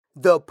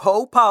The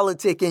Poe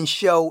Politicking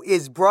Show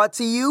is brought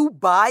to you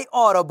by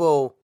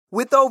Audible.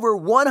 With over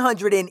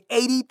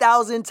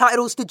 180,000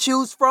 titles to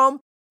choose from,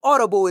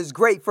 Audible is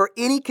great for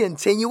any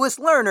continuous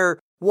learner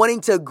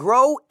wanting to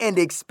grow and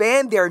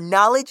expand their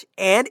knowledge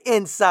and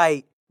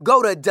insight.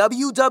 Go to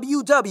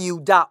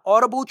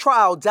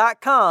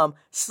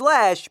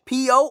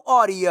www.audibletrial.com/PO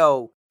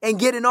Audio and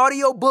get an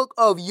audiobook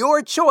of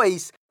your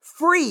choice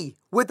free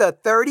with a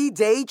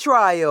 30-day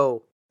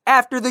trial.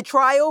 After the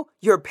trial,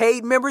 your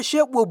paid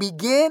membership will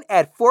begin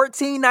at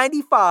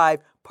 $14.95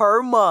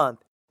 per month.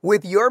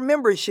 With your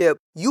membership,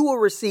 you will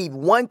receive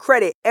 1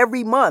 credit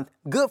every month,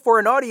 good for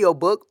an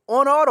audiobook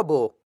on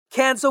Audible.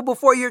 Cancel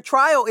before your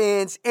trial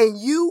ends and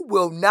you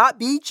will not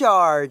be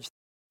charged.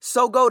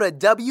 So go to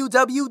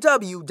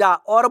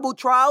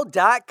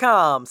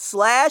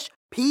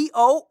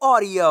www.audibletrial.com/PO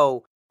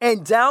Audio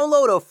and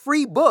download a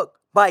free book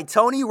by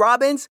Tony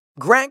Robbins,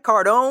 Grant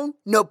Cardone,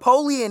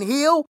 Napoleon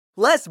Hill,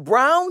 Les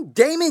Brown,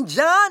 Damon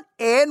John,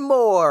 and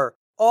more.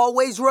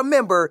 Always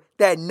remember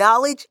that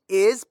knowledge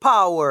is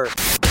power.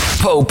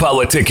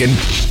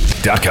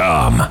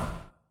 PoePoliticking.com.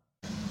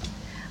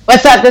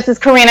 What's up? This is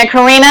Karina.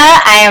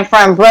 I am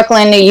from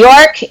Brooklyn, New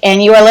York,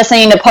 and you are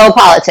listening to Poe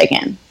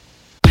Politicking.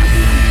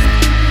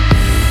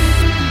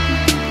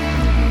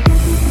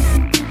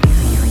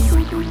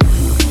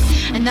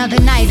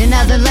 Another night,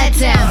 another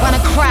letdown. Wanna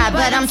cry,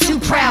 but I'm too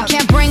proud.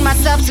 Can't bring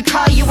myself to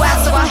call you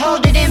out, so I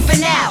hold it in for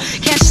now.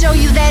 Can't show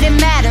you that it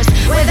matters,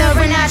 whether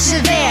or not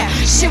you're there.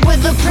 Shit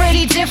would look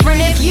pretty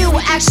different if you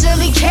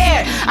actually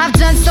cared. I've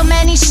done so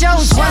many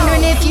shows,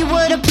 wondering if you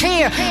would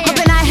appear.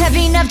 Hoping I have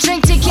enough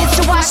drink tickets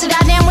to wash it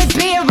out down with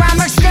beer.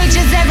 I'm on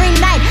stages every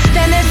night,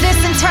 then there's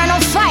this internal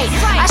fight.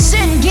 I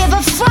shouldn't give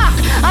a fuck,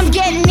 I'm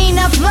getting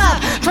enough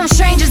love from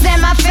strangers and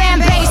my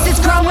fan base. It's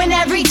growing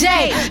every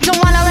day.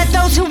 Don't wanna let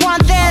those who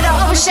want there to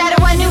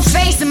overshadow a new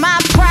face, and my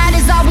pride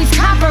is always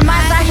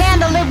compromised. I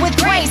handle it with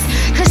grace,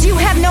 cause you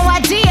have no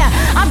idea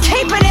I'm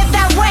keeping it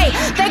that way.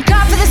 Thank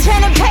God for this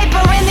pen and paper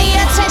and the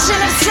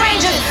attention of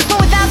strangers, but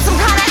without some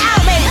kind of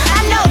outlet,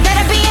 I know that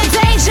I'd be in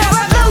danger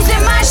of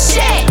losing my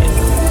shit.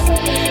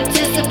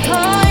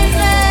 Disappointment.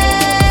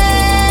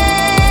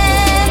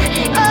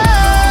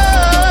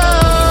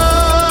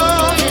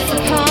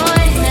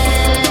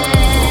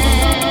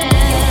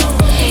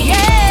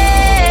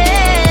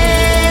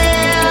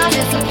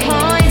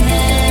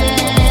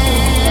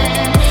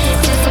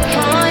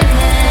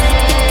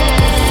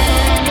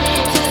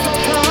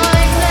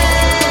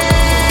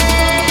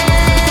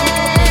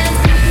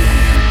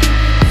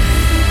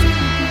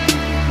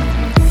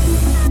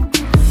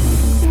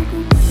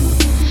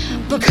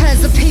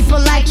 Because of people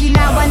like you,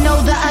 now I know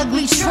the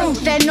ugly truth,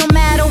 that no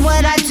matter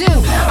what I do,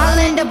 I'll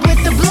end up with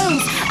the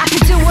blues. I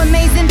could do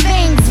amazing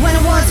things, win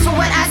awards for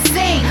what I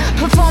sing,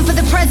 perform for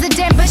the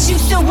president, but you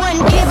still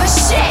wouldn't give a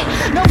shit.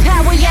 No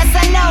power, yes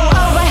I know,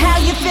 over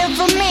how you feel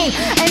for me.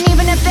 And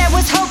even if there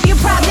was hope, you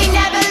probably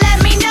never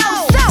let me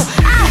know. So,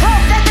 I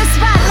hope that the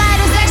spotlight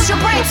is extra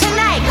bright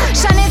tonight,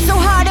 shining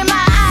so hard in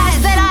my eyes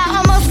that I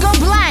almost go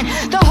blind.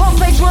 The whole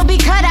place will be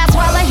cut out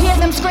while I hear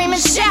them scream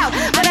and shout,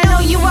 but I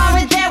know you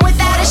aren't there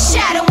without a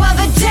shadow of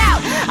a doubt.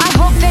 I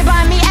hope they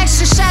buy me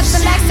extra shots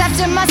and acts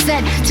after my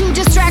set to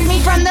distract me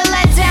from the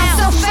letdown.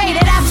 So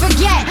faded I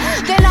forget,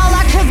 then all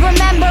I could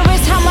remember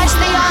is how much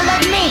they all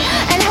love me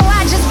and how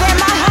I just bear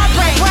my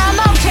heartbreak. Well, I'm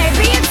okay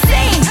being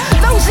seen,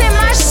 losing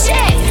my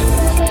shit.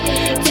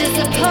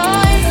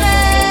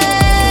 Disappointment.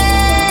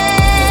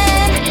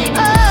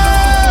 Oh,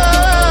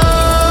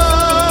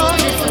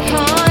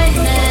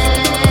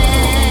 disappointment.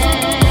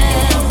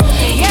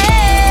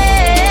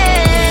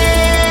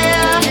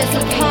 Yeah,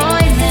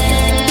 disappointment.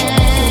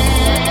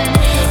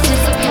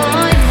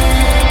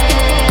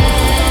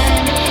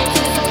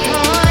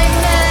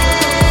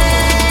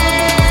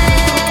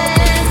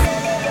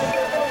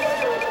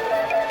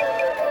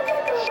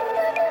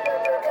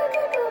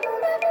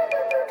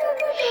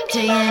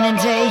 Day in and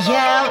day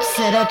out,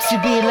 set up to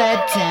be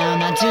let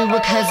down. I do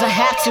it cause I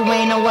have to,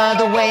 ain't no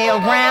other way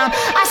around.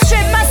 I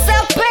strip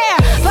myself bare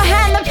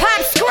behind the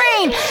pop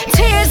screen,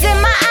 tears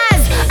in my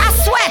eyes, I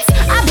sweat,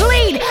 I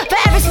bleed. For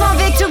every small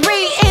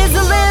victory is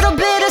a little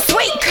bit of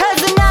sweet,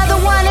 cause another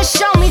one has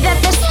shown me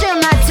that they're still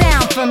not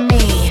down for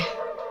me.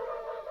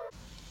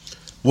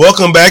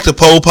 Welcome back to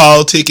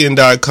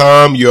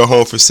PoePoliticking.com, your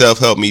home for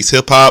self-help meets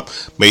hip-hop.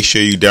 Make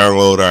sure you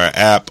download our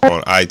app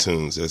on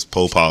iTunes. That's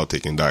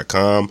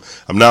PoePoliticking.com.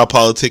 I'm now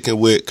politicking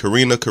with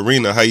Karina.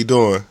 Karina, how you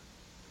doing?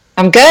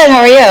 I'm good. How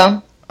are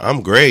you?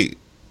 I'm great.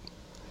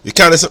 You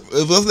kind of,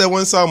 what's that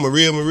one song,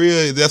 Maria,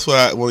 Maria? That's what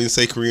I when you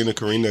say Karina,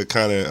 Karina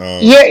kind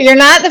of. You're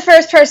not the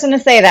first person to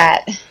say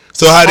that.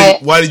 So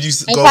why did you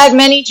go? I've had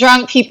many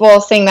drunk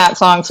people sing that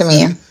song to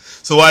me.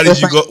 So why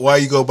did you go? Why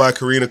you go by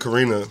Karina,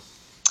 Karina?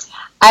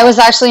 I was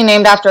actually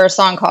named after a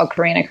song called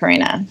Karina,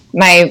 Karina.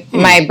 My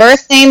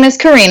birth name is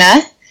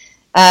Karina.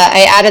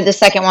 I added the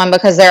second one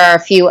because there are a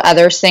few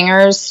other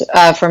singers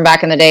from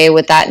back in the day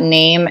with that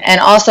name.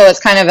 And also it's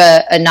kind of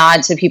a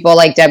nod to people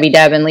like Debbie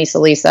Deb and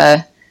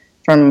Lisa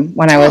from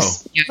when I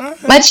was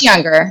much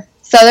younger.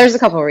 So there's a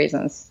couple of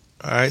reasons.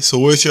 All right. So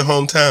where's your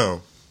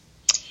hometown?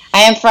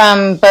 I am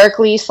from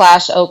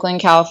Berkeley/Oakland,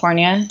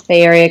 California,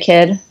 Bay Area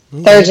kid.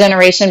 Third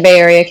generation Bay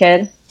Area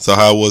kid. So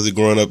how was it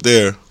growing up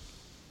there?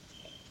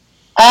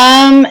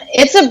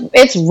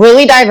 It's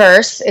really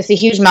diverse. It's a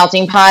huge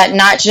melting pot,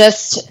 not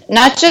just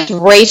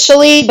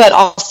racially, but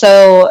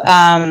also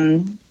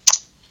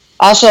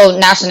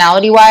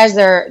nationality wise.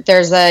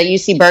 There's a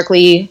UC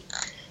Berkeley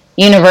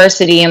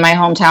University in my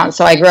hometown,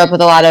 so I grew up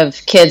with a lot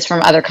of kids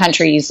from other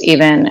countries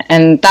even,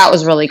 and that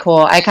was really cool.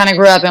 I kind of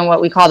grew up in what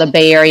we call the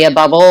Bay Area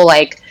bubble.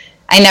 Like,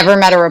 I never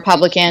met a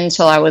Republican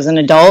till I was an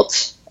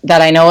adult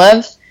that I know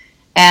of.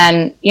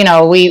 And, you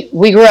know, we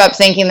grew up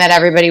thinking that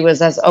everybody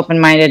was as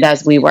open-minded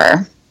as we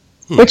were,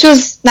 which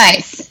was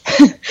nice,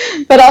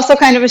 but also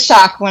kind of a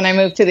shock when I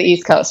moved to the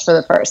East Coast for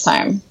the first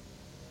time.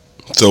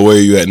 So where are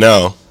you at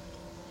now?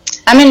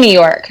 I'm in New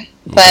York,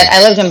 but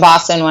I lived in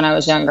Boston when I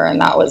was younger,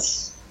 and that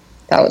was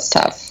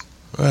tough.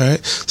 All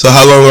right. So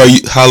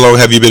how long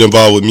have you been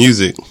involved with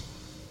music?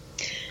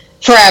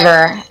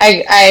 Forever.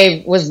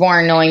 I was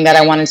born knowing that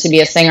I wanted to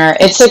be a singer.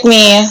 It took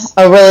me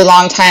a really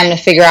long time to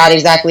figure out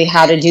exactly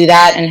how to do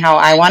that and how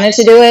I wanted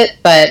to do it,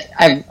 but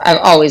I've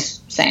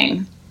always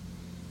sang.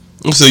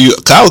 So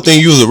I would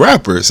think you was a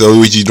rapper. So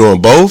was you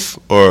doing both,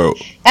 or?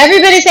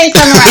 Everybody thinks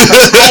I'm a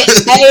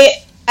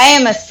rapper. I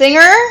am a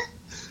singer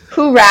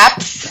who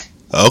raps.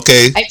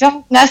 Okay. I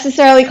don't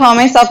necessarily call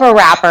myself a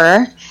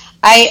rapper.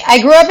 I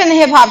grew up in the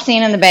hip hop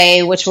scene in the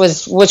Bay, which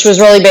was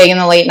really big in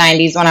the late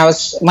 '90s when I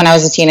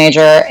was a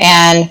teenager,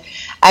 and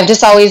I've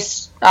just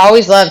always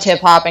loved hip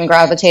hop and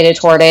gravitated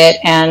toward it,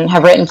 and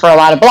have written for a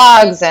lot of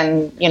blogs,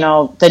 and you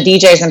know the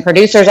DJs and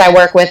producers I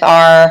work with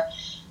are,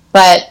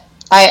 but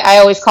I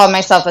always called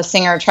myself a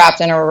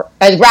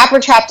rapper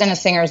trapped in a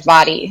singer's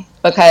body,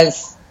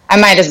 because I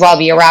might as well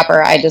be a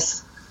rapper. I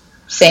just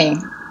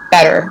sing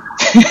better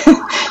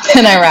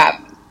than I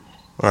rap.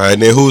 All right,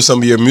 then who are some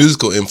of your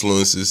musical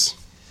influences?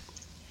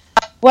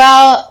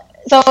 Well,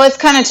 so it's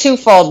kind of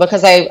twofold,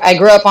 because I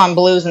grew up on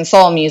blues and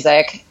soul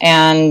music,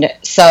 and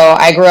so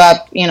I grew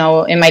up, you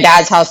know, in my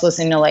dad's house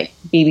listening to like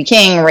B.B.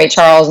 King, Ray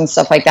Charles, and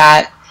stuff like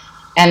that.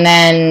 And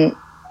then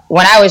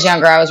when I was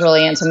younger, I was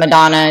really into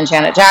Madonna and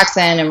Janet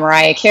Jackson and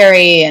Mariah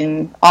Carey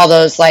and all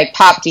those like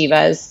pop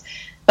divas,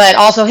 but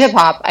also hip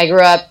hop. I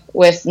grew up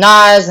with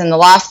Nas and the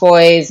Lost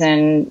Boys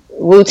and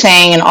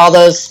Wu-Tang and all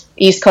those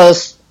East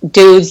Coast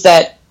dudes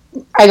that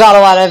I got a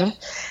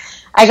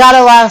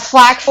lot of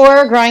flack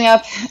for growing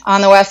up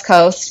on the West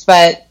Coast,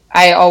 but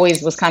I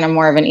always was kind of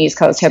more of an East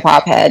Coast hip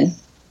hop head.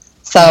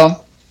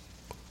 So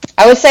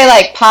I would say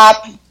like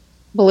pop,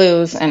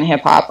 blues, and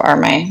hip hop are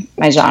my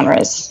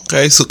genres.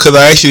 Okay, so because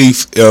I actually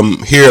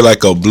hear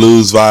like a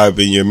blues vibe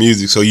in your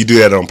music, so you do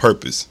that on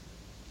purpose?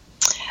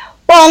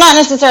 Well, not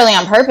necessarily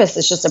on purpose.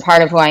 It's just a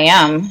part of who I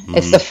am. Mm-hmm.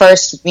 It's the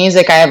first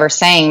music I ever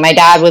sang. My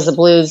dad was a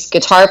blues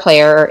guitar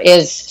player, or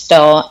is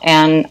still,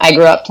 and I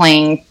grew up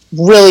playing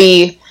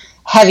really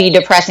heavy,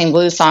 depressing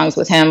blues songs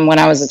with him when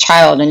I was a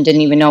child and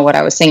didn't even know what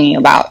I was singing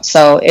about.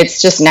 So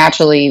it's just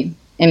naturally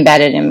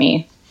embedded in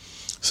me.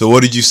 So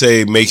what did you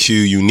say makes you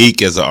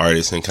unique as an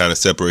artist and kind of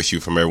separates you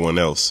from everyone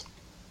else?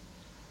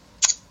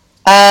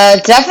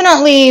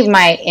 Definitely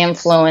my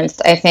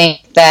influence. I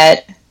think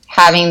that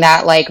having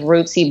that like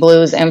rootsy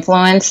blues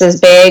influence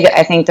is big.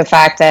 I think the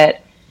fact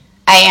that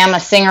I am a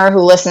singer who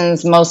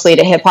listens mostly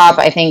to hip hop,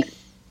 I think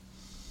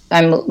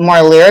I'm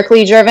more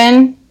lyrically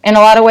driven in a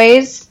lot of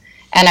ways.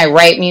 And I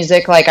write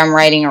music like I'm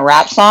writing a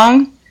rap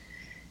song.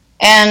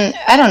 And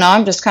I don't know,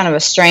 I'm just kind of a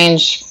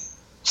strange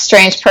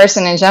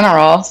person in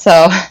general.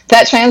 So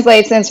that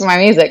translates into my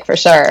music for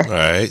sure. All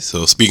right.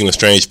 So speaking of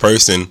strange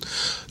person,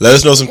 let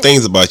us know some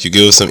things about you.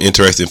 Give us some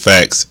interesting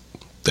facts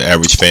the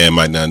average fan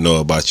might not know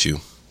about you.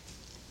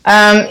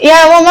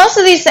 Yeah, well, most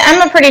of these,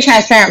 I'm a pretty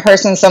transparent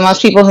person, so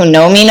most people who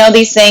know me know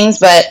these things,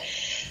 but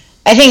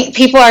I think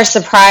people are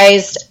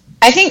surprised.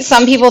 I think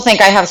some people think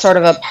I have sort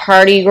of a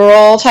party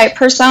girl type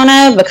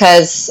persona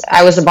because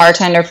I was a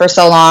bartender for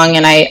so long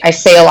and I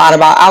say a lot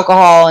about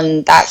alcohol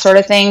and that sort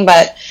of thing,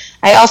 but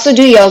I also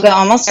do yoga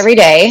almost every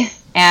day,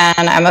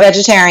 and I'm a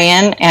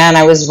vegetarian, and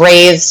I was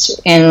raised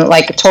in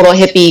like a total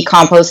hippie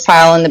compost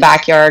pile in the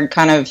backyard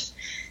kind of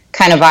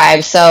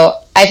vibe. So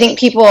I think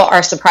people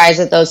are surprised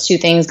that those two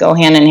things go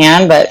hand in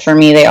hand, but for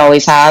me they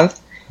always have.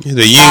 Yeah,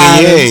 the yin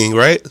and yang,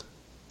 right?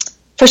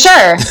 For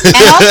sure.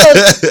 And also,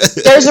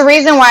 there's a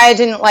reason why I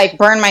didn't like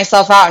burn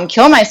myself out and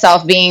kill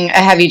myself being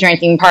a heavy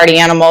drinking party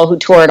animal who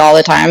toured all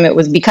the time. It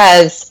was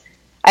because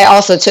I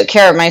also took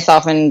care of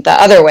myself in the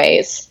other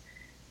ways.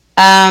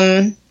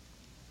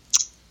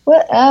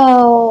 What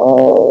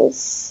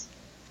else?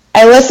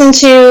 I listen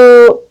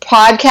to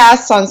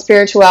podcasts on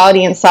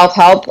spirituality and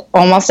self-help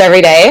almost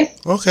every day.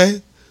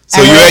 Okay.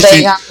 So you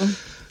actually,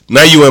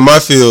 now you in my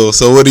field.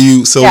 So what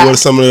are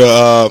some of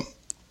the,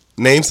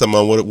 name some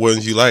of what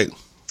ones you like?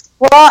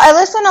 Well, I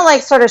listen to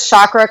like sort of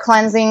chakra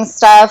cleansing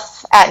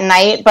stuff at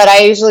night, but I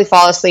usually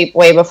fall asleep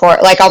way before.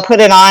 Like I'll put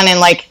it on and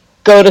like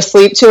go to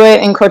sleep to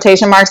it in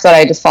quotation marks, but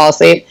I just fall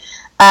asleep.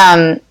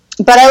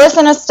 But I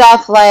listen to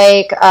stuff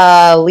like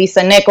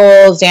Lisa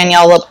Nichols,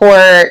 Danielle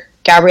Laporte,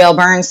 Gabrielle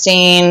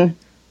Bernstein,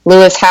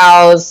 Lewis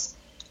Howes,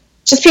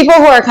 just people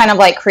who are kind of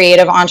like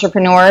creative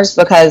entrepreneurs,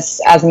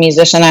 because as a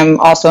musician, I'm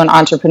also an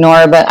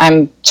entrepreneur, but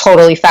I'm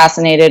totally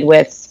fascinated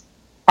with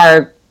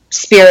our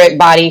spirit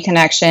body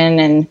connection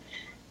and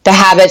the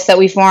habits that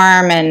we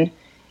form and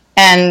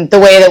the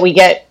way that we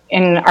get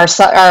in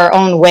our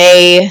own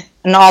way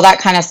and all that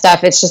kind of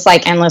stuff. It's just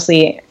like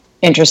endlessly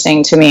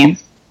interesting to me.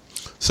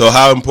 So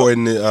how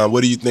important,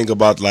 what do you think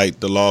about like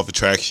the law of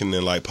attraction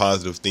and like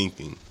positive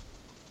thinking?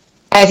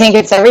 I think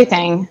it's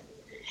everything.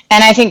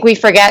 And I think we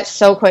forget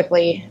so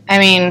quickly. I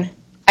mean,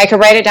 I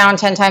could write it down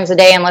 10 times a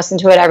day and listen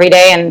to it every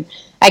day, and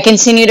I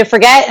continue to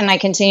forget, and I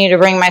continue to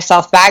bring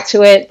myself back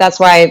to it.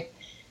 That's why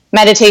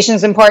meditation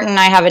is important.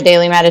 I have a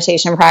daily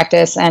meditation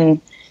practice,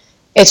 and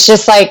it's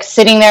just like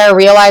sitting there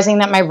realizing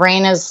that my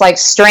brain is like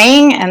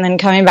straying and then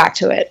coming back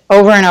to it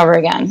over and over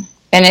again.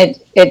 And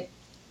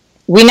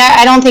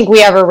I don't think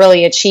we ever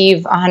really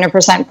achieve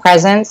 100%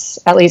 presence.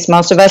 At least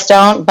most of us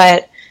don't,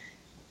 but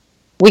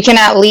we can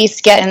at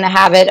least get in the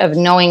habit of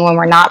knowing when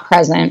we're not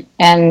present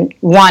and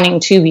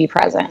wanting to be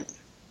present.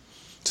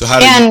 So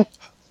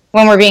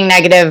when we're being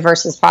negative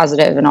versus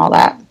positive and all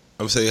that.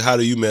 I'm saying, how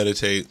do you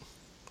meditate?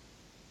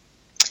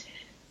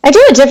 I do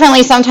it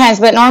differently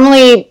sometimes, but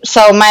normally,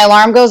 so my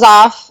alarm goes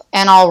off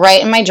and I'll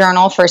write in my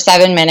journal for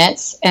 7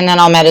 minutes and then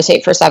I'll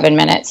meditate for 7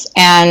 minutes.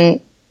 And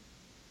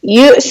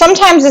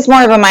sometimes it's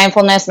more of a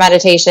mindfulness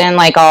meditation,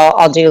 like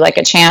I'll do like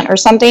a chant or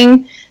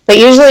something, but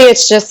usually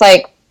it's just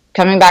like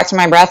coming back to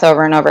my breath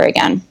over and over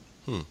again.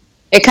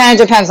 It kind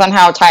of depends on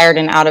how tired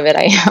and out of it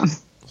I am.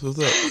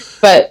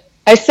 But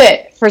I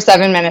sit for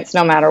 7 minutes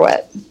no matter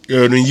what.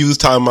 Yeah, when you was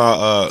talking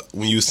about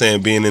when you were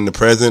saying being in the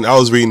present, I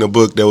was reading a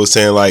book that was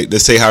saying like,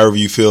 let's say however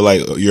you feel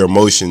like your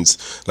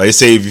emotions. Like let's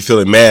say if you're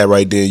feeling mad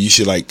right then, you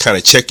should like kind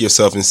of check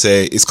yourself and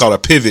say, it's called a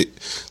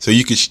pivot. So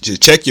you could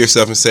check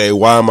yourself and say,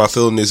 why am I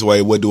feeling this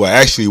way? What do I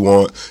actually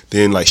want?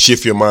 Then like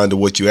shift your mind to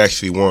what you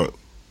actually want.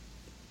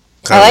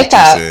 I like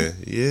that.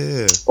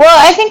 Yeah.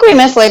 Well, I think we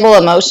mislabel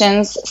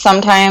emotions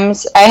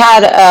sometimes. I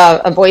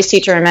had a voice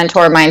teacher and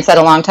mentor of mine said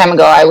a long time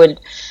ago,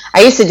 I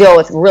used to deal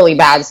with really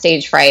bad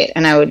stage fright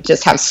and I would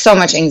just have so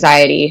much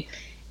anxiety.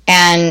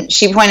 And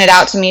she pointed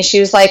out to me, she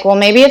was like, well,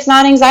 maybe it's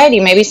not anxiety.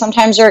 Maybe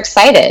sometimes you're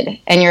excited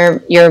and you're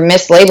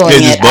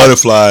mislabeling it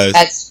butterflies.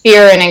 As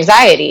fear and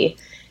anxiety.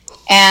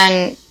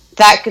 And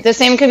that the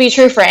same could be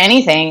true for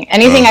anything.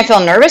 Anything I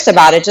feel nervous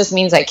about, it just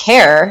means I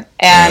care.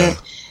 And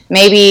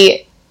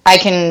maybe I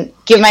can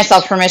give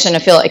myself permission to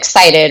feel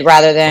excited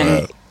rather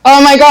than,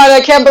 oh my God, I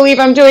can't believe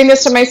I'm doing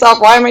this to myself.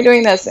 Why am I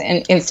doing this?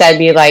 And instead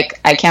be like,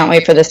 I can't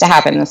wait for this to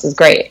happen. This is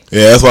great.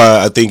 Yeah, that's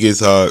why I think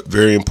it's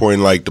very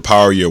important, like the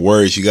power of your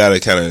words. You got to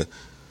kind of,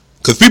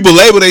 because people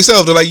label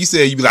themselves. Like you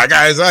said, you be like, I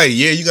got anxiety.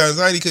 Yeah, you got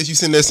anxiety because you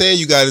sitting there saying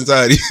you got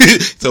anxiety.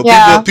 So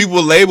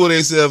people label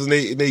themselves and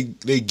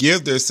they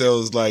give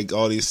themselves like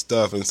all this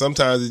stuff. And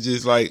sometimes it's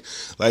just like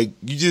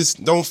you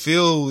just don't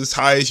feel as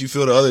high as you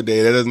feel the other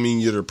day. That doesn't mean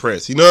you're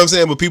depressed. You know what I'm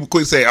saying? But people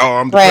quick say, oh,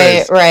 I'm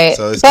depressed. Right.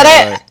 So it's but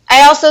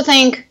I also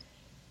think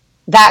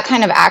that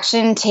kind of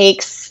action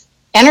takes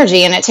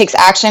energy and it takes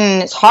action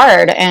and it's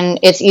hard and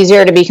it's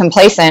easier to be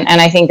complacent.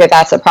 And I think that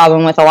that's a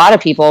problem with a lot of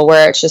people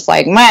where it's just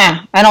like, meh,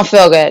 I don't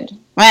feel good.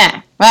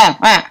 Meh, meh,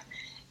 meh.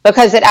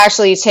 Because it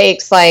actually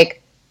takes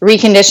like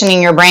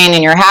reconditioning your brain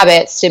and your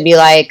habits to be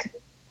like,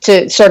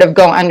 to sort of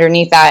go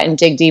underneath that and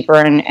dig deeper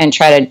and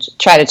try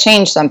to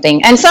change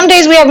something. And some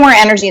days we have more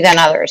energy than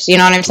others. You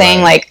know what I'm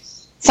saying? Like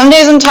some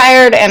days I'm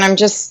tired and I'm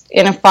just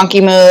in a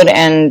funky mood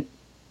and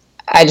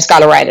I just got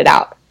to write it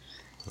out.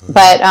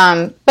 But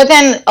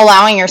then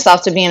allowing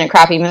yourself to be in a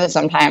crappy mood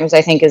sometimes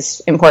I think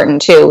is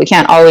important too. We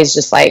can't always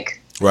just like,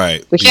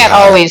 we can't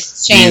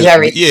always change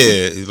everything.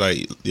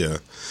 Yeah.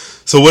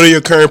 So what are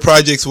your current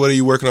projects? What are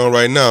you working on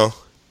right now?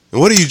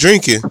 And what are you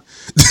drinking?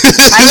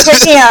 I'm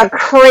drinking a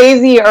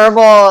crazy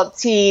herbal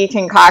tea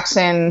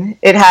concoction.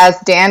 It has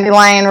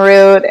dandelion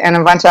root and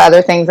a bunch of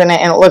other things in it,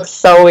 and it looks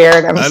so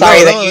weird. I'm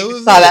sorry that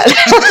you saw that.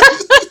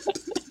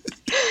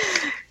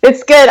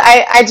 It's good.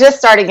 I just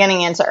started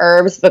getting into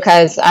herbs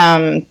because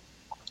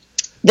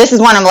this is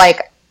one of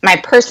like my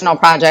personal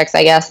projects,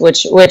 I guess,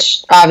 which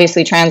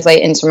obviously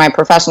translate into my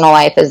professional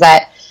life, is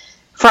that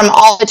from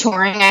all the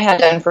touring I had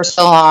done for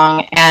so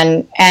long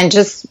and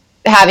just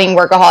having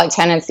workaholic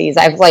tendencies,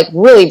 I've like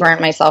really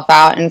burnt myself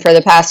out. And for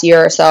the past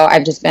year or so,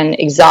 I've just been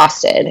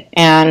exhausted.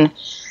 And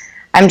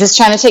I'm just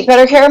trying to take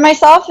better care of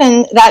myself.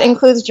 And that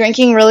includes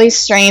drinking really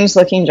strange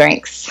looking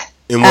drinks.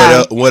 And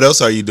what else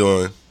are you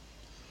doing?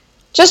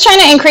 Just trying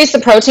to increase the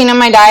protein in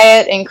my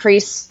diet,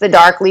 increase the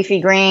dark leafy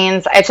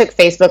greens. I took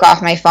Facebook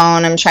off my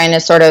phone. I'm trying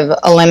to sort of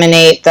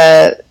eliminate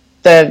the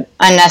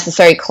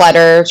unnecessary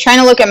clutter, trying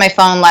to look at my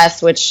phone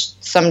less, which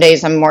some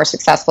days I'm more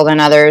successful than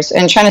others,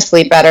 and trying to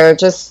sleep better,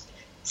 just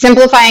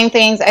simplifying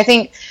things. I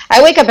think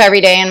I wake up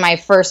every day and my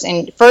first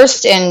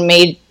and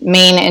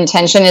main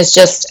intention is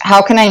just,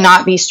 how can I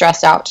not be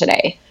stressed out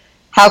today?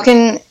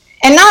 And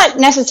not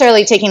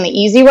necessarily taking the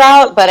easy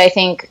route, but I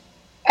think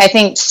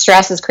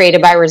stress is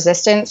created by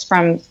resistance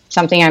from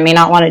something I may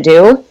not want to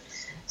do.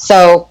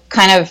 So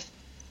kind of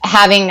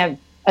having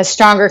a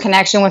stronger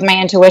connection with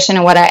my intuition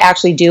and what I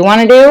actually do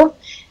want to do,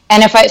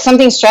 And if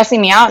something's stressing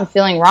me out and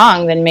feeling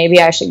wrong, then maybe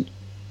I should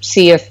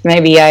see if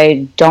maybe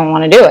I don't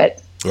want to do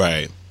it.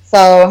 Right.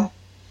 So,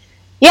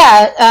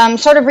 yeah,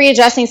 sort of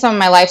readjusting some of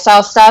my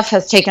lifestyle stuff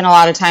has taken a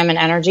lot of time and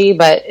energy,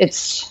 but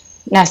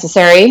it's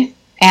necessary.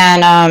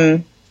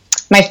 And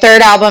my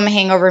third album,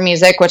 Hangover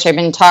Music, which I've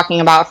been talking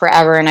about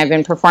forever and I've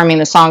been performing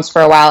the songs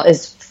for a while,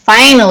 is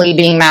finally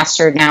being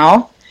mastered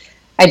now.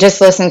 I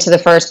just listened to the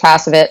first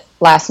pass of it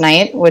last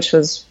night, which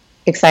was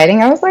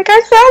exciting. I was like,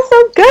 I sound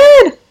so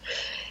good.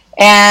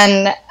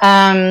 And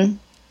I'm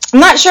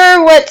not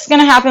sure what's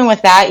going to happen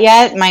with that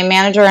yet. My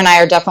manager and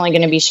I are definitely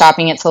going to be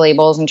shopping it to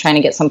labels and trying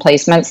to get some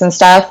placements and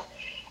stuff.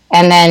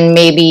 And then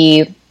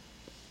maybe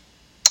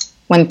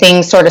when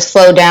things sort of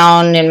slow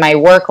down in my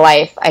work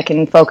life, I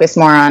can focus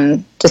more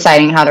on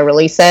deciding how to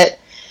release it.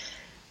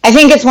 I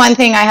think it's one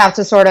thing I have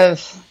to sort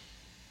of,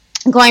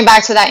 going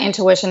back to that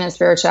intuition and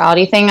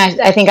spirituality thing,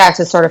 I think I have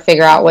to sort of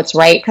figure out what's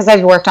right, because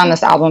I've worked on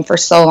this album for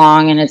so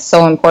long and it's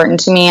so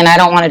important to me, and I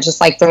don't want to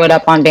just like throw it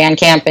up on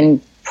Bandcamp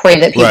and pray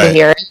that people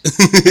hear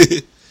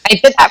it. I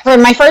did that for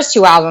my first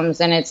two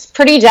albums and it's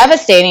pretty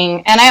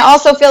devastating, and I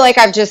also feel like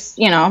I've just,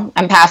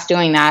 I'm past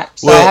doing that,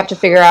 so I have to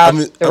figure out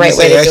the right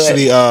way to do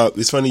it.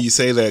 It's funny you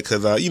say that,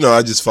 because I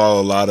just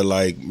follow a lot of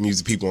like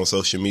music people on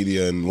social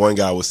media, and one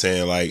guy was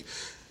saying like,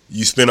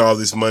 you spend all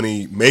this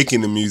money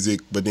making the music,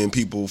 but then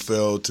people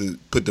fail to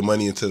put the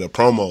money into the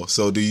promo.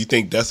 So do you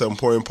think that's an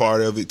important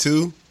part of it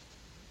too?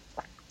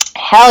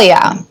 Hell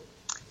yeah.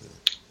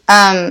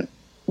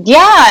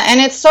 Yeah, and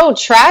it's so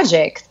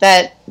tragic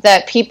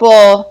that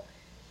people,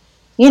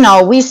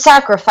 we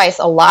sacrifice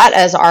a lot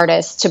as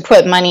artists to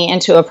put money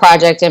into a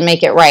project and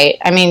make it right.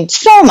 I mean,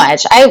 so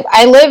much.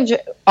 I lived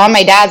on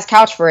my dad's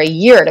couch for a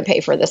year to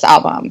pay for this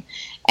album,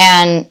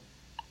 and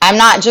I'm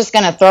not just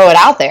going to throw it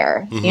out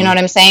there. Mm-hmm. You know what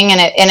I'm saying?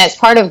 And it's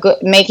part of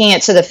making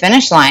it to the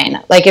finish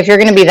line. Like, if you're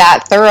going to be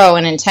that thorough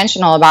and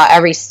intentional about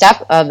every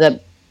step of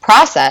the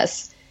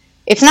process,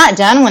 it's not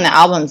done when the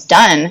album's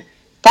done.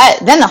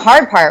 Then the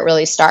hard part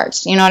really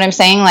starts. You know what I'm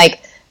saying?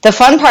 Like, the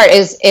fun part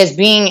is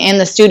being in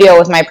the studio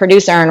with my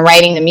producer and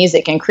writing the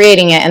music and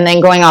creating it and then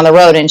going on the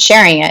road and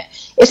sharing it.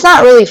 It's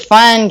not really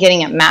fun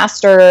getting it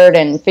mastered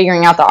and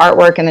figuring out the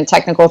artwork and the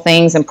technical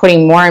things and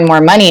putting more and more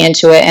money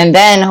into it and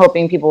then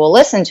hoping people will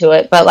listen to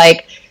it. But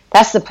like,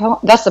 that's the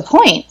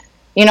point.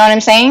 You know what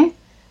I'm saying?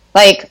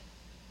 Like,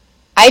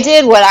 I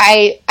did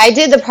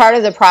the part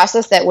of the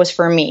process that was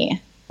for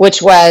me,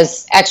 which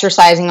was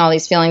exercising all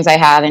these feelings I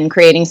have and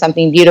creating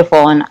something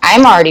beautiful, and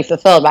I'm already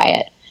fulfilled by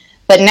it.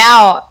 But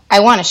now I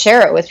want to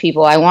share it with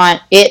people. I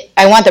want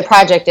the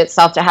project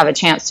itself to have a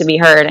chance to be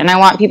heard, and I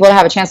want people to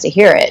have a chance to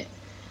hear it.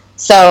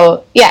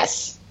 So,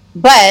 yes,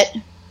 but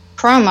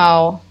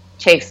promo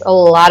takes a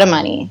lot of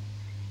money.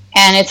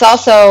 And it's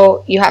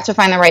also, you have to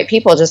find the right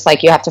people, just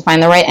like you have to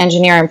find the right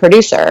engineer and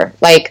producer.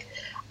 Like,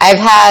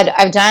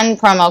 I've done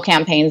promo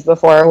campaigns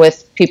before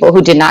with people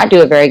who did not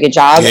do a very good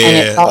job. Yeah,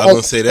 and I was going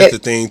to say, that's the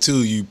thing,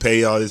 too. You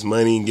pay all this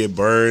money and get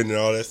burned and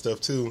all that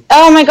stuff, too.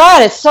 Oh, my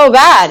God, it's so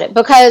bad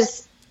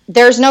because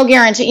there's no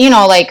guarantee.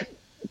 Like,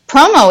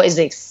 promo is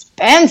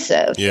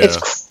expensive. Yeah.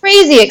 It's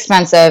crazy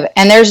expensive,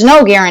 and there's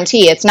no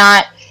guarantee. It's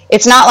not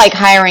like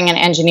hiring an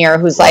engineer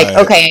who's like, right,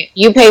 okay,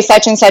 you pay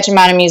such and such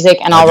amount of music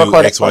and I'll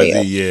record it for you.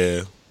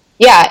 Yeah.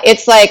 Yeah,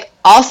 it's like,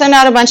 I'll send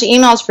out a bunch of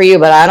emails for you,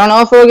 but I don't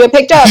know if it will get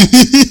picked up.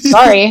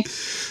 Sorry.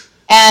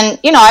 And,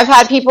 I've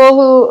had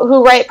people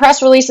who write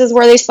press releases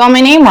where they spell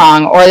my name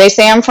wrong, or they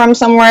say I'm from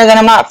somewhere that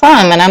I'm not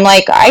from. And I'm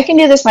like, I can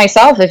do this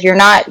myself if you're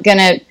not going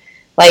to,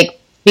 like,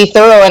 be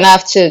thorough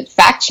enough to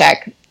fact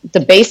check the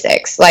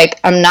basics. Like,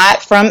 I'm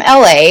not from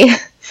LA.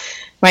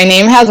 My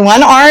name has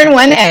one R and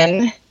one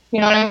N. You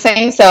know what I'm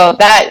saying? So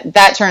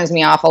that turns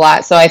me off a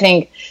lot. So I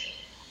think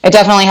I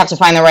definitely have to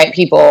find the right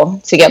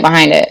people to get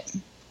behind it.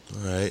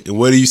 All right. And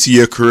where do you see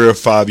your career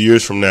 5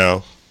 years from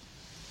now?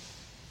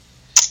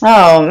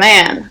 Oh,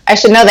 man. I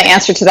should know the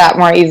answer to that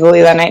more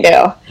easily than I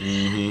do.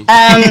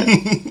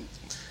 Mm-hmm.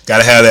 Got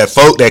to have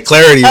that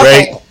clarity,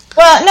 okay, right?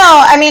 Well,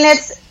 no, I mean,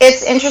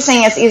 it's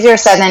interesting. It's easier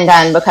said than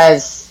done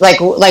because, like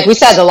we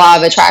said, the law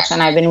of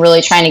attraction, I've been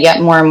really trying to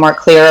get more and more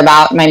clear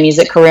about my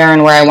music career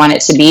and where I want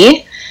it to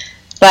be.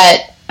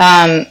 But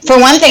for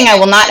one thing, I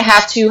will not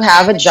have to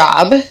have a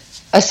job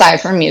aside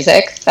from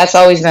music. That's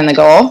always been the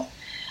goal.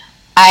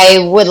 I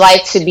would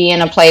like to be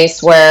in a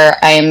place where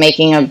I am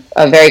making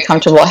a very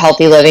comfortable,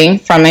 healthy living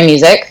from my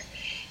music.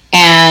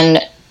 And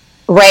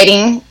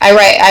writing, I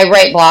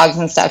write blogs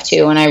and stuff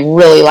too, and I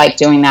really like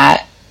doing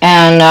that.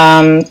 And,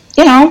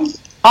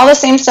 all the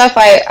same stuff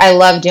I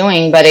love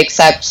doing, but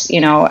except,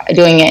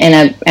 doing it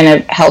in a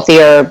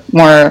healthier,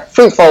 more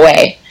fruitful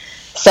way.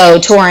 So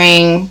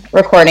touring,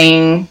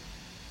 recording,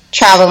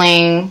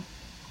 traveling.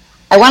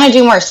 I want to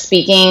do more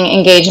speaking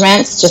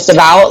engagements just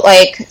about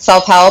like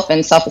self-help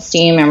and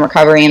self-esteem and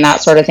recovery and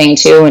that sort of thing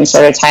too, and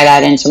sort of tie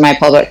that into my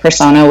public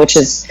persona, which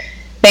has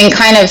been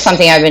kind of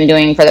something I've been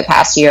doing for the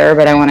past year,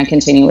 but I want to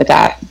continue with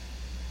that.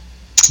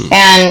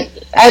 And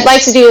I'd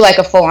like to do like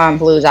a full-on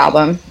blues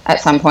album at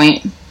some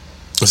point.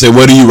 So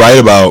what do you write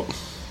about?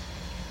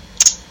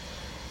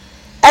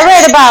 I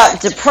write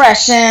about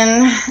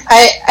depression.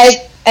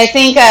 I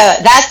think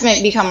that's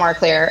become more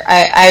clear.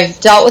 I've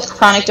dealt with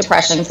chronic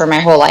depression for my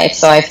whole life,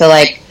 so I feel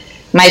like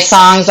my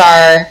songs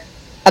are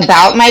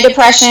about my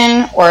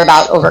depression or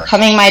about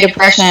overcoming my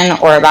depression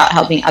or about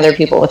helping other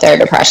people with their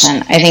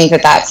depression. I think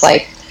that that's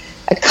like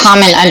a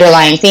common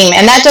underlying theme,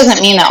 and that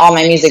doesn't mean that all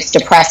my music's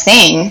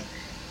depressing,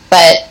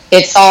 but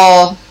it's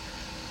all,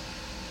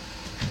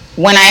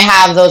 when I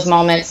have those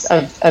moments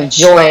of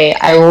joy,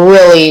 I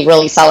really,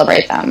 really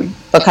celebrate them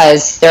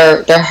because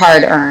they're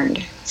hard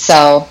earned.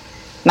 So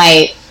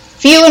my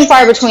few and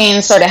far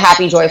between sort of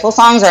happy, joyful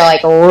songs are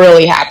like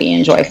really happy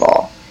and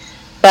joyful.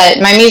 But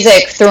my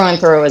music through and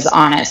through is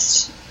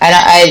honest.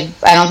 I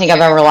don't think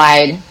I've ever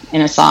lied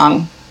in a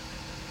song.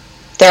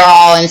 They're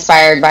all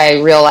inspired by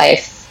real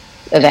life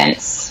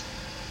events.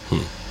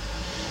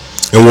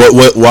 And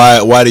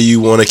why do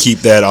you want to keep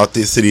that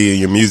authenticity in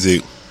your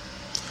music?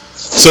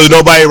 So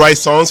nobody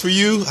writes songs for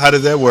you? How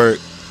does that work?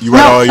 You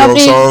write all your own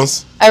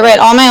songs? I write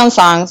all my own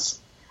songs.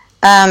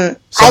 I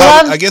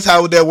guess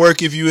how would that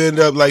work if you end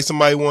up like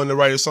somebody wanting to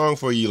write a song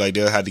for you? Like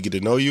they'll have to get to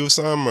know you or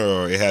something,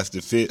 or it has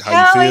to fit how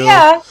you feel?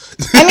 Yeah.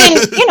 I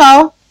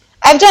mean,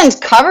 I've done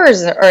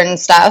covers and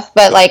stuff,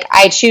 but like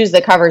I choose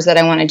the covers that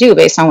I want to do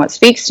based on what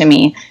speaks to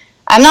me.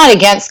 I'm not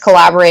against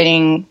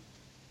collaborating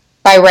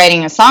by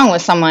writing a song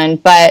with someone,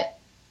 but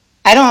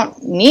I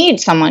don't need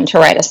someone to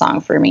write a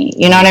song for me.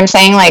 You know what I'm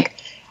saying? Like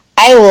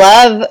I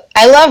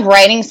love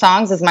writing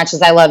songs as much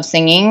as I love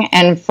singing,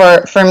 and for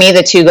me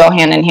the two go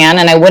hand in hand,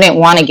 and I wouldn't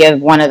want to give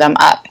one of them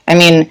up. I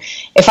mean,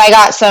 if I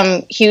got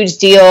some huge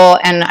deal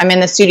and I'm in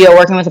the studio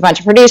working with a bunch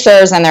of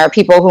producers and there are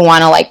people who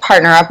want to like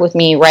partner up with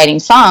me writing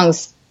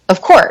songs,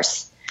 of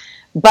course.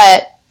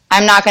 But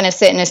I'm not going to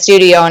sit in a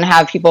studio and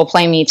have people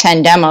play me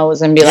 10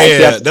 demos and be like,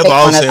 yeah, that's what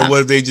I was saying.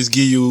 What if they just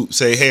give you,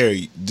 say,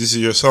 hey, this is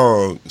your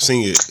song,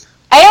 sing it?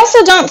 I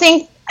also don't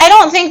think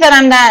that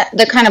I'm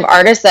the kind of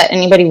artist that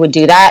anybody would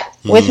do that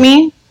with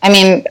me. I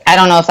mean, I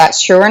don't know if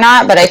that's true or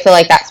not, but I feel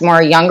like that's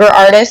more younger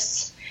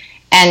artists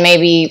and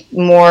maybe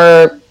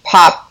more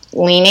pop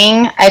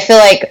leaning. I feel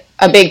like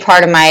a big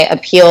part of my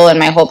appeal and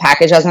my whole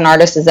package as an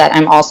artist is that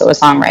I'm also a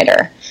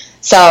songwriter.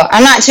 So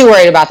I'm not too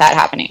worried about that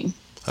happening.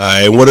 All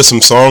right, and what are some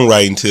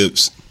songwriting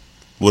tips?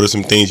 What are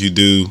some things you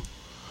do?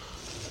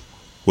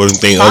 What are some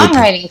things?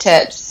 Songwriting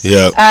tips?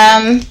 Yeah.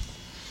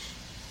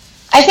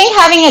 I think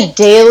having a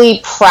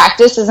daily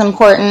practice is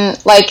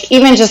important. Like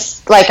even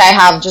just like I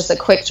have just a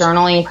quick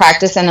journaling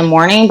practice in the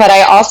morning, but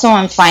I also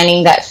am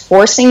finding that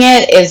forcing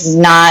it is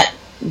not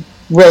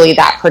really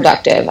that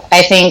productive.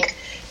 I think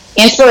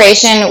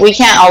inspiration, we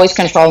can't always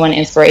control when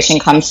inspiration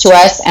comes to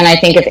us. And I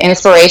think if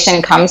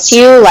inspiration comes to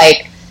you,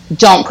 like,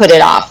 don't put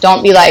it off.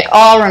 Don't be like,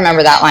 oh, I'll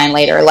remember that line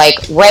later. Like,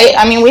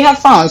 we have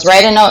phones.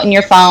 Write a note in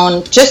your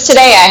phone. Just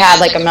today I had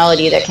like a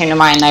melody that came to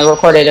mind and I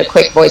recorded a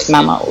quick voice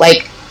memo.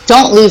 Like,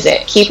 don't lose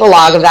it. Keep a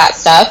log of that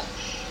stuff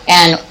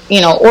and,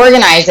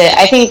 organize it.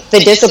 I think the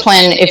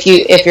discipline, if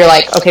you're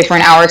like, okay, for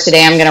an hour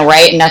today I'm going to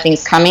write and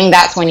nothing's coming,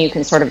 that's when you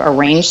can sort of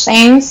arrange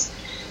things.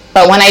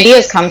 But when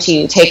ideas come to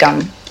you, take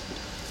them.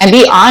 And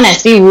be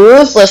honest. Be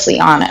ruthlessly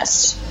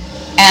honest.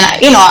 And,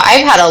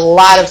 I've had a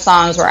lot of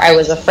songs where I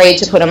was afraid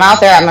to put them out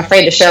there. I'm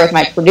afraid to share with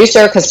my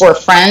producer because we're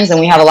friends and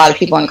we have a lot of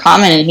people in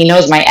common and he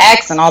knows my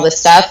ex and all this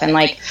stuff. And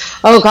like,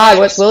 oh God,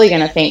 what's Willie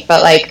going to think?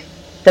 But like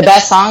the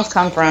best songs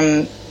come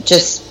from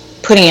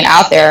just putting it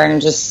out there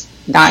and just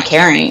not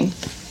caring.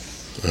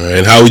 All right.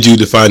 And how would you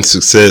define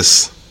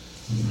success?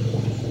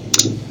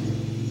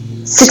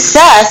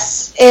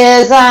 Success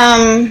is,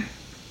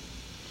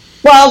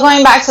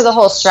 going back to the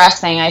whole stress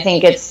thing, I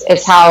think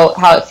it's how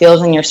it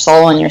feels in your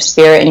soul and your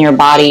spirit and your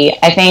body.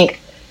 I think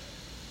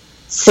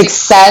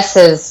success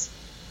is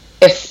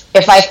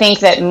if I think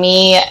that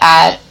me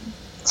at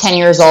 10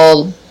 years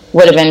old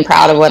would have been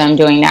proud of what I'm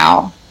doing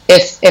now.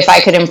 If I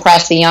could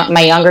impress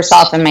my younger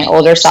self and my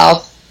older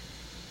self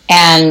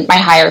and my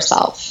higher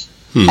self,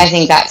 I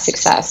think that's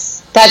success.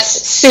 That's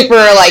super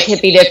like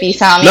hippy dippy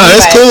sounding. No,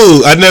 that's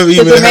cool. I never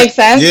even. Does it make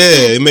sense?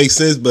 Yeah, it makes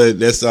sense, but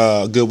that's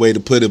a good way to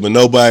put it. But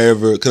nobody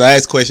ever, because I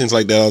ask questions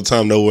like that all the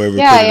time. Nobody ever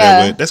put it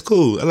that way. That's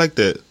cool. I like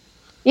that.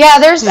 Yeah,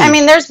 there's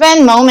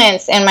been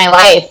moments in my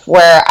life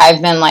where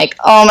I've been like,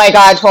 oh my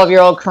God,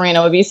 12-year-old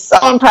Karina would be so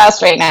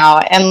impressed right now.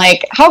 And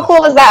like, how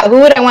cool is that?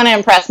 Who would I want to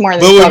impress more than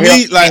 12-year-old But with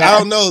me, like, Karina? I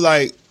don't know,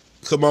 like,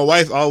 because my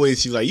wife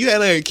always, she's like, you act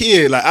like a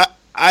kid. Like,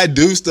 I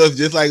do stuff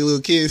just like a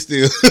little kid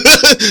still.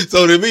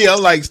 So to me, I'm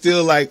like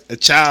still like a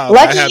child.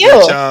 Lucky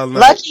you.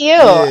 Lucky you.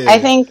 Yeah.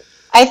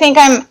 I think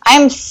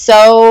I'm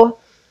so,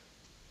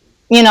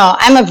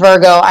 I'm a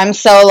Virgo. I'm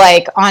so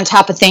like on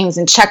top of things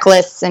and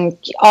checklists and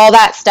all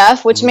that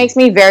stuff, which makes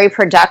me very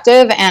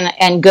productive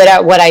and good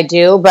at what I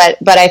do. But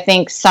I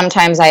think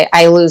sometimes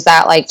I lose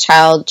that like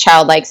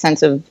childlike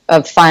sense of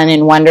fun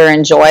and wonder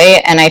and joy.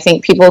 And I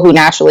think people who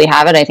naturally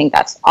have it, I think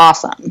that's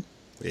awesome.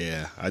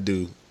 Yeah, I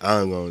do.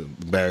 I'm going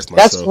to embarrass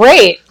myself. That's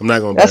great. I'm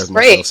not going to embarrass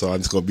myself, so I'm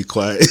just going to be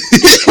quiet.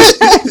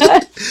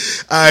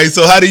 All right,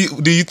 so how do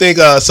you think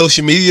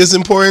social media is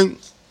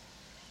important?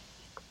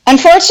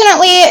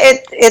 Unfortunately,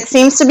 it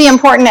seems to be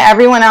important to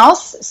everyone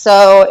else,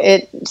 so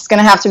it's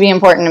going to have to be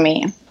important to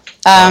me.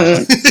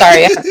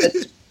 Sorry.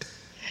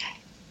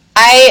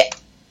 I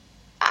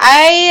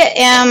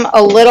am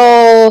a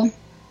little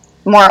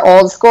more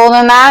old school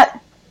than that.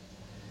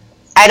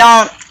 I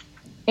don't,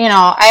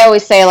 I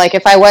always say, like,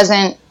 if I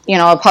wasn't,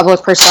 a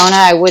public persona,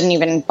 I wouldn't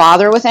even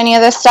bother with any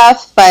of this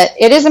stuff. But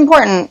it is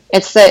important.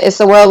 It's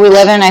the world we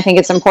live in. I think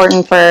it's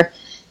important for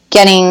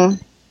getting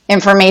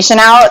information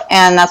out,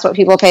 and that's what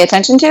people pay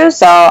attention to.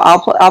 So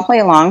I'll play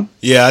along.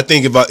 Yeah, I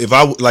think if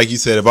I like you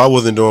said, if I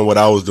wasn't doing what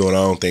I was doing,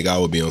 I don't think I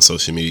would be on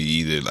social media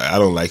either. Like, I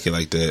don't like it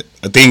like that.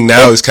 I think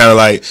now it's kind of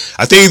like,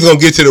 I think it's gonna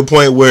get to the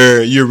point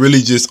where you're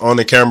really just on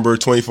the camera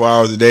 24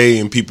 hours a day,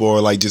 and people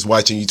are like just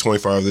watching you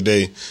 24 hours a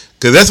day.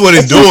 Because that's what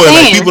it's doing. Insane.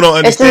 Like, people don't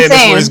understand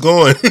that's where it's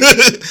going.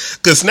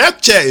 Because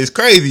Snapchat is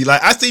crazy.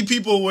 Like, I see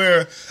people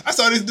where I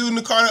saw this dude in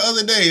the car the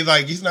other day.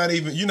 Like, you're not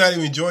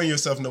even enjoying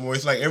yourself no more.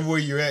 It's like everywhere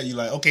you're at, you're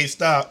like, okay,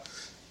 stop.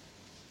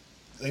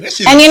 Like, that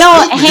shit and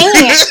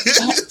hanging.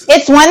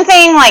 It's one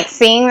thing like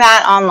seeing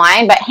that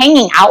online, but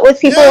hanging out with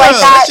people like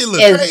that shit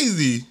look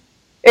crazy.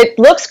 It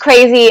looks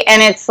crazy,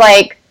 and it's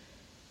like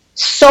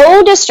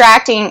so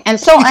distracting and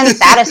so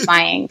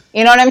unsatisfying.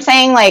 You know what I'm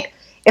saying? Like,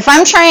 if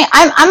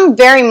I'm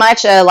very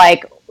much a,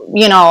 like,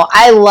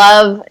 I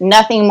love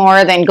nothing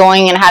more than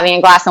going and having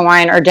a glass of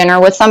wine or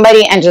dinner with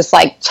somebody and just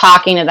like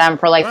talking to them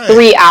for like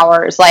 3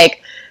 hours.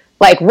 Like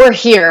we're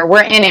here,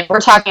 we're in it,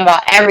 we're talking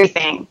about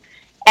everything.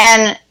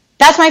 And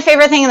that's my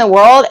favorite thing in the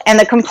world. And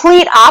the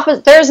complete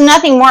opposite, there's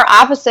nothing more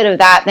opposite of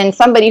that than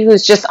somebody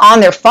who's just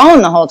on their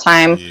phone the whole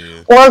time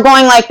or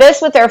going like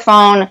this with their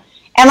phone.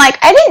 And,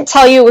 like, I didn't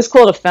tell you it was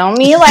cool to film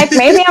me. Like,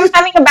 maybe I'm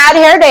having a bad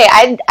hair day.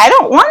 I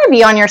don't want to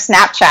be on your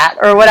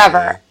Snapchat or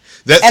whatever.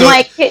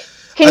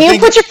 Can you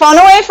put your phone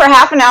away for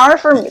half an hour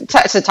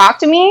to talk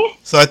to me?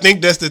 So I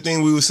think that's the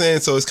thing we were saying.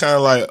 So it's kind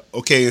of like,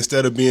 okay,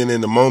 instead of being in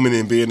the moment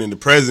and being in the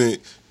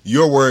present,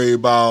 you're worried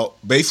about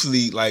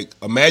basically, like,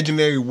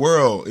 imaginary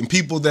world. And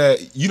people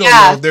that you don't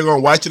know if they're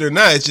going to watch it or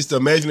not. It's just an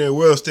imaginary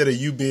world instead of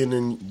you being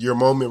in your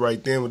moment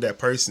right then with that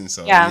person.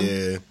 So,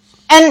 yeah.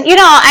 And,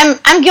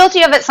 I'm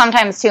guilty of it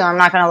sometimes, too. I'm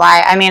not going to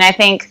lie. I mean, I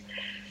think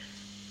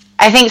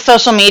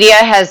social media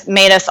has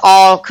made us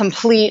all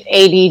complete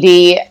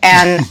ADD,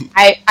 and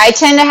I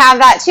tend to have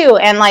that, too.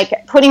 And,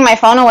 like, putting my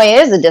phone away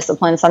is a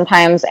discipline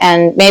sometimes,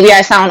 and maybe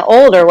I sound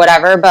old or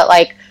whatever, but,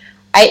 like,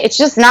 it's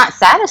just not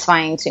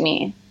satisfying to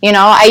me.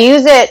 I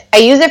use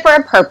it for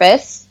a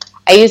purpose.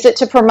 I use it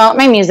to promote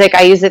my music.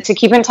 I use it to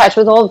keep in touch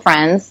with old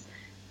friends.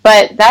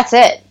 But that's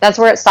it. That's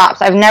where it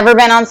stops. I've been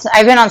on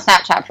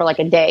Snapchat for like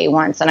a day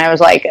once, and I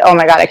was like, oh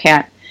my God, I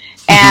can't.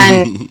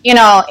 And,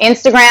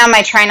 Instagram,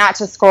 I try not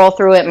to scroll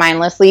through it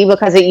mindlessly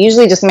because it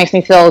usually just makes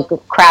me feel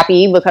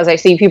crappy because I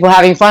see people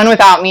having fun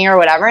without me or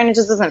whatever, and it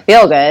just doesn't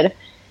feel good.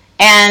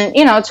 And,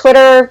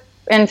 Twitter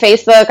and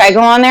Facebook, I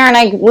go on there and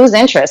I lose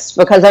interest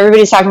because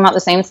everybody's talking about the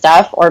same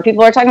stuff, or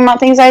people are talking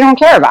about things I don't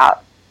care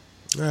about.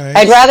 Right.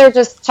 I'd rather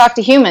just talk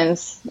to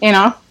humans,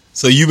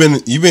 So you've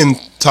been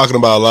talking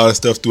about a lot of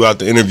stuff throughout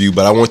the interview,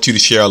 but I want you to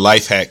share a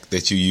life hack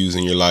that you use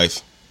in your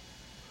life.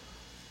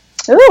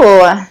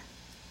 Ooh,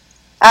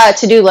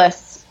 to-do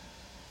lists.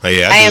 Oh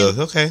yeah, I am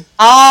okay.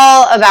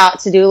 All about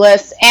to-do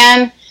lists.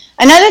 And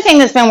another thing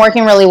that's been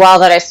working really well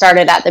that I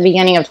started at the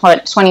beginning of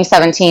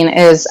 2017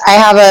 is I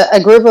have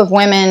a group of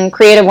women,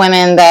 creative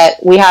women,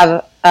 that we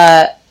have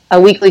a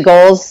weekly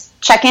goals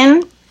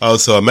check-in. Oh,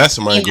 so a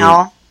mastermind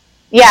group.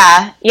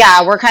 Yeah.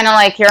 We're kind of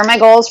like, here are my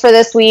goals for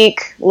this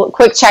week,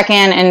 quick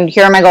check-in, and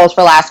here are my goals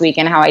for last week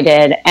and how I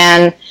did.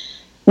 And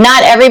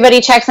not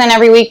everybody checks in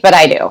every week, but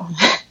I do.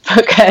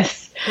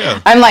 Because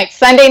I'm like,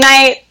 Sunday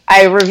night,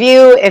 I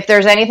review. If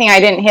there's anything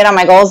I didn't hit on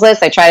my goals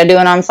list, I try to do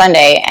it on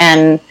Sunday.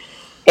 And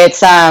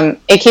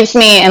it keeps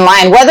me in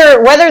line,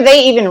 whether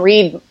they even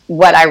read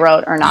what I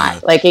wrote or not.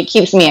 Yeah. Like, it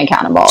keeps me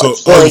accountable. So,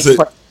 it's really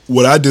important.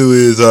 What I do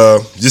is,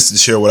 just to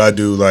share what I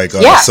do,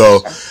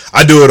 so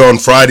I do it on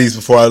Fridays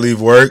before I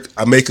leave work.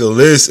 I make a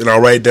list and I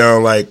write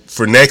down, like,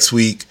 for next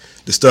week,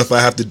 the stuff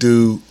I have to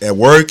do at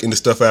work and the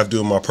stuff I have to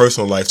do in my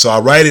personal life. So I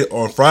write it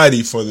on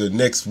Friday for the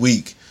next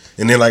week.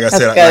 And then, like I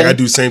said, I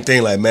do the same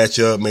thing, like match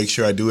up, make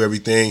sure I do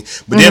everything.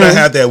 But then I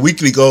have that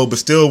weekly goal, but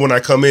still when I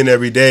come in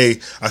every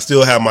day, I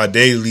still have my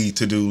daily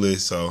to-do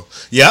list. So,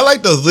 yeah, I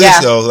like those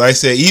lists, though. Like I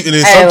said, even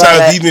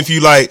if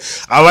you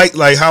I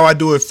like how I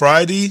do it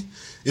Friday.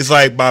 It's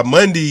like by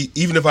Monday,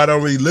 even if I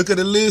don't really look at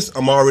the list,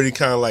 I'm already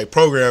kind of like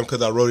programmed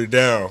because I wrote it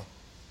down.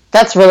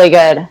 That's really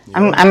good. Yeah.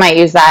 I might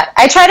use that.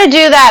 I try to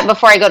do that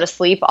before I go to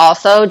sleep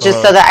also,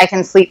 just so that I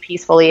can sleep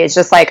peacefully. It's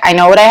just like, I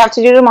know what I have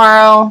to do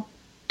tomorrow.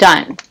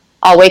 Done.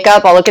 I'll wake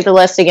up, I'll look at the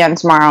list again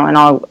tomorrow, and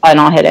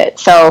I'll hit it.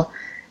 So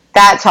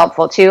that's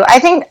helpful too. I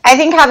think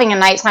having a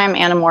nighttime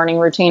and a morning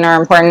routine are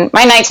important.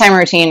 My nighttime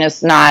routine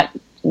is not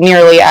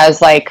nearly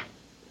as like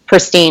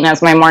pristine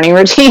as my morning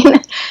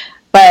routine,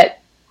 but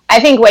I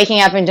think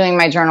waking up and doing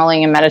my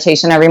journaling and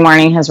meditation every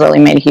morning has really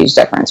made a huge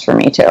difference for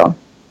me too. All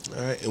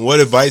right. And what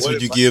advice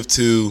would you give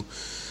to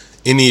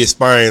any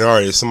aspiring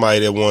artist,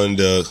 somebody that wanted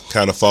to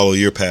kind of follow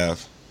your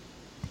path?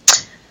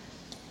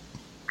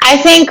 I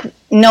think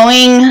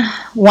knowing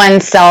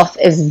oneself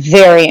is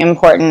very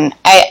important.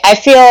 I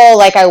feel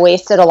like I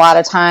wasted a lot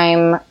of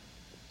time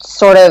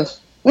sort of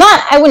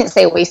I wouldn't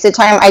say wasted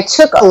time. I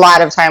took a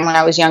lot of time when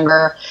I was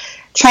younger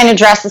trying to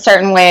dress a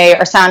certain way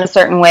or sound a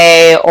certain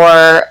way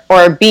or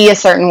be a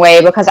certain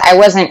way because I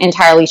wasn't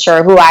entirely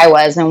sure who I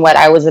was and what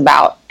I was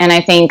about. And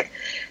I think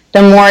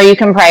the more you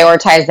can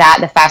prioritize that,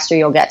 the faster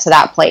you'll get to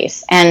that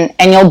place and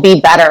you'll be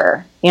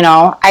better. You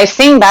know, I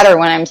sing better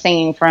when I'm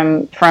singing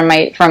from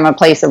a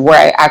place of where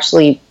I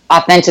actually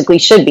authentically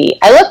should be.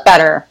 I look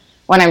better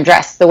when I'm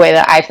dressed the way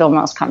that I feel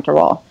most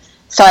comfortable.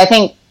 So I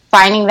think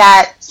finding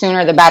that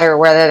sooner the better,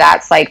 whether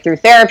that's like through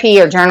therapy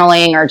or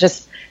journaling or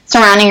just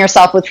surrounding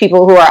yourself with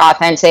people who are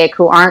authentic,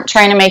 who aren't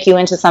trying to make you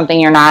into something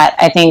you're not,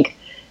 I think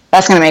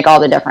that's going to make all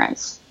the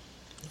difference.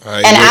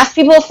 And ask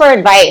people for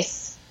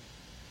advice.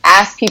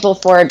 Ask people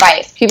for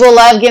advice. People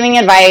love giving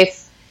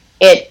advice.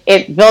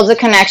 It builds a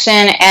connection,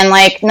 and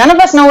like none of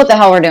us know what the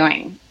hell we're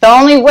doing. The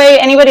only way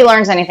anybody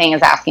learns anything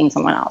is asking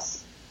someone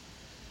else.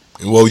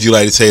 And what would you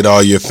like to say to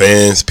all your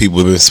fans, people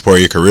who have been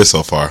supporting your career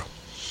so far?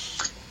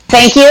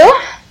 Thank you.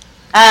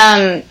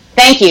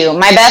 Thank you.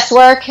 My best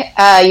work,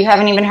 you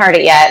haven't even heard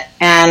it yet,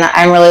 and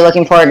I'm really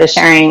looking forward to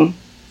sharing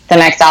the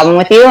next album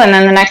with you, and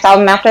then the next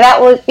album after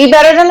that will be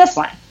better than this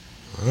one.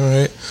 All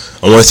right.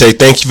 I want to say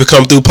thank you for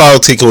coming through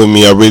politicking with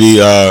me. I really,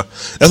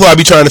 that's why I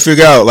be trying to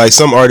figure out, like,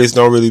 some artists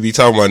don't really be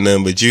talking about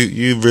nothing, but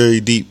you're a very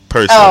deep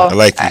person. Oh, I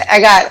like you. I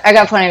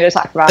got plenty to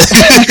talk about.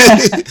 Yeah.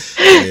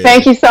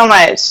 Thank you so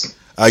much.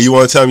 You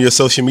want to tell them your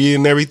social media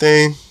and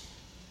everything?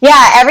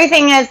 Yeah,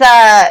 everything is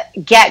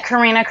Get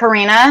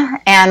Corina,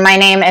 and my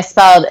name is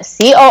spelled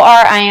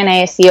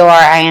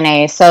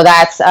Corina. So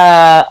that's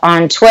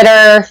on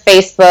Twitter,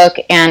 Facebook,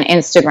 and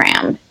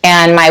Instagram.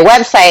 And my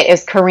website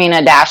is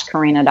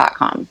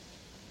Corina-Corina.com.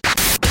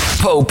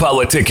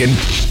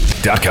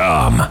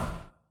 PoePoliticking.com.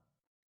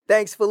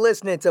 Thanks for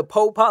listening to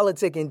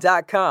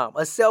PoePoliticking.com,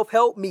 a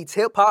self-help meets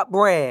hip-hop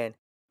brand.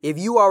 If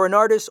you are an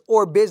artist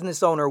or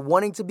business owner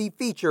wanting to be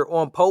featured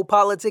on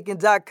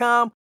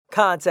PoePoliticking.com,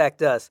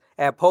 contact us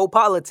at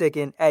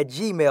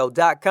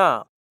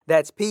poepoliticking@gmail.com.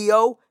 That's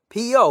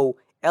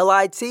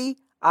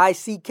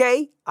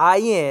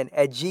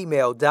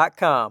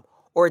POEPOLITICKIN@gmail.com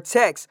or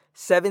text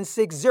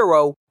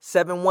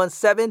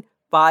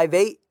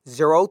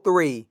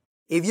 760-717-5803.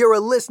 If you're a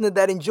listener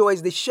that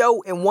enjoys the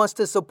show and wants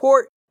to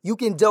support, you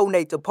can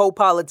donate to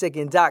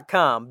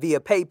PoePoliticking.com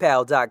via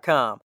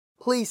PayPal.com.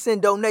 Please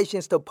send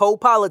donations to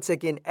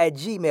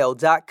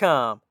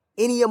PoePoliticking@gmail.com.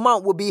 Any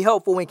amount will be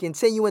helpful in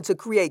continuing to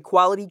create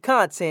quality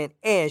content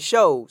and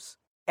shows.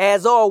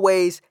 As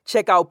always,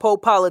 check out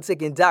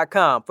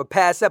PoePoliticking.com for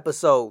past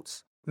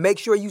episodes. Make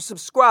sure you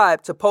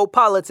subscribe to Poe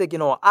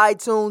Politicking on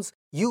iTunes,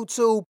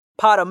 YouTube,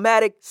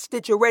 Podomatic,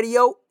 Stitcher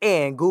Radio,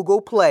 and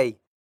Google Play.